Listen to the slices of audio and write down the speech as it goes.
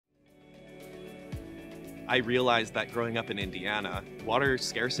I realized that growing up in Indiana, water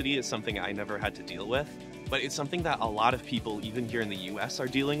scarcity is something I never had to deal with, but it's something that a lot of people, even here in the US, are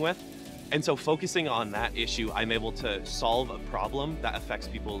dealing with. And so focusing on that issue, I'm able to solve a problem that affects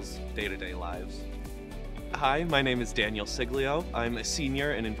people's day-to-day lives. Hi, my name is Daniel Siglio. I'm a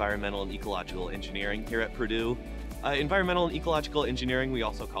senior in environmental and ecological engineering here at Purdue. Environmental and ecological engineering, we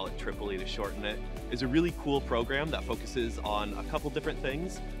also call it EEE to shorten it, is a really cool program that focuses on a couple different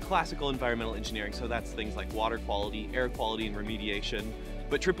things. Classical environmental engineering, so that's things like water quality, air quality, and remediation.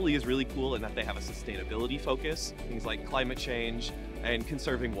 But EEE is really cool in that they have a sustainability focus, things like climate change and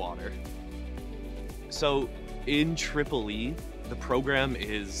conserving water. So in EEE, the program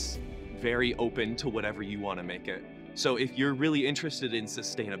is very open to whatever you want to make it. So if you're really interested in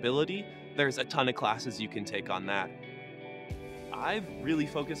sustainability, there's a ton of classes you can take on that. I've really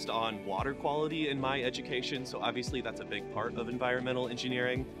focused on water quality in my education, so obviously that's a big part of environmental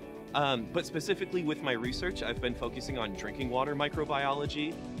engineering. But specifically with my research, I've been focusing on drinking water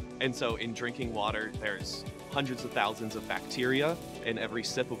microbiology. And so in drinking water, there's hundreds of thousands of bacteria in every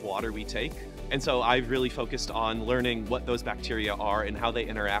sip of water we take. And so I've really focused on learning what those bacteria are and how they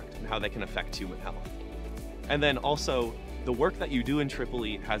interact and how they can affect human health. And then also, the work that you do in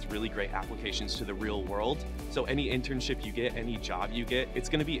EEE has really great applications to the real world. So any internship you get, any job you get, it's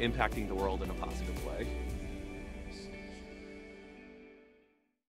going to be impacting the world in a positive way.